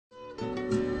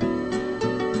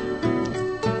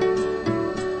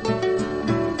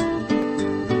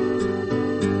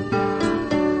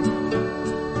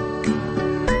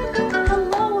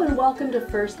welcome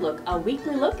to First Look, a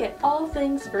weekly look at all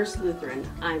things First Lutheran.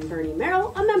 I'm Bernie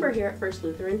Merrill, a member here at First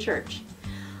Lutheran Church.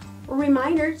 A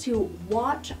reminder to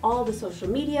watch all the social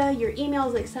media, your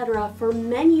emails, etc. for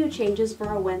menu changes for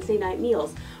our Wednesday night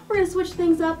meals. We're going to switch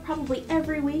things up probably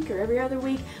every week or every other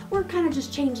week. We're kind of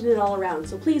just changing it all around.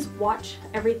 So please watch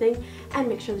everything and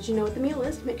make sure that you know what the meal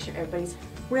is to make sure everybody's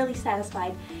really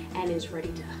satisfied and is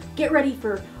ready to get ready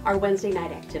for our Wednesday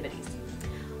night activities.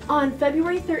 On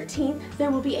February 13th,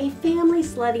 there will be a family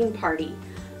sledding party.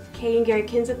 Kay and Gary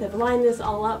Kinzeth have lined this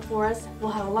all up for us.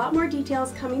 We'll have a lot more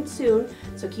details coming soon,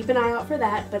 so keep an eye out for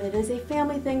that, but it is a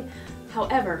family thing.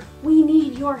 However, we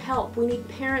need your help. We need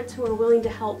parents who are willing to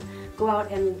help go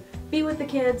out and be with the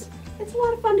kids. It's a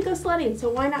lot of fun to go sledding, so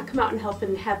why not come out and help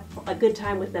and have a good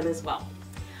time with them as well.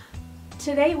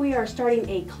 Today we are starting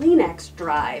a Kleenex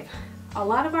drive. A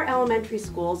lot of our elementary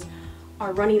schools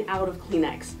are running out of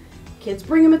Kleenex. Kids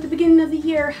bring them at the beginning of the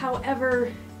year,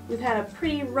 however, we've had a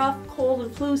pretty rough cold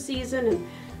and flu season and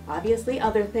obviously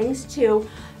other things too,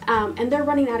 and they're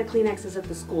running out of Kleenexes at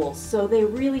the schools, so they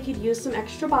really could use some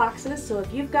extra boxes. So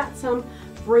if you've got some,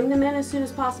 bring them in as soon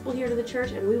as possible here to the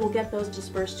church and we will get those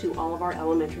dispersed to all of our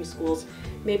elementary schools,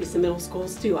 maybe some middle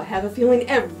schools too. I have a feeling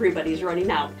everybody's running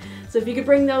out. So if you could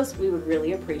bring those, we would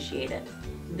really appreciate it.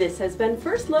 This has been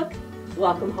First Look.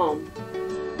 Welcome home.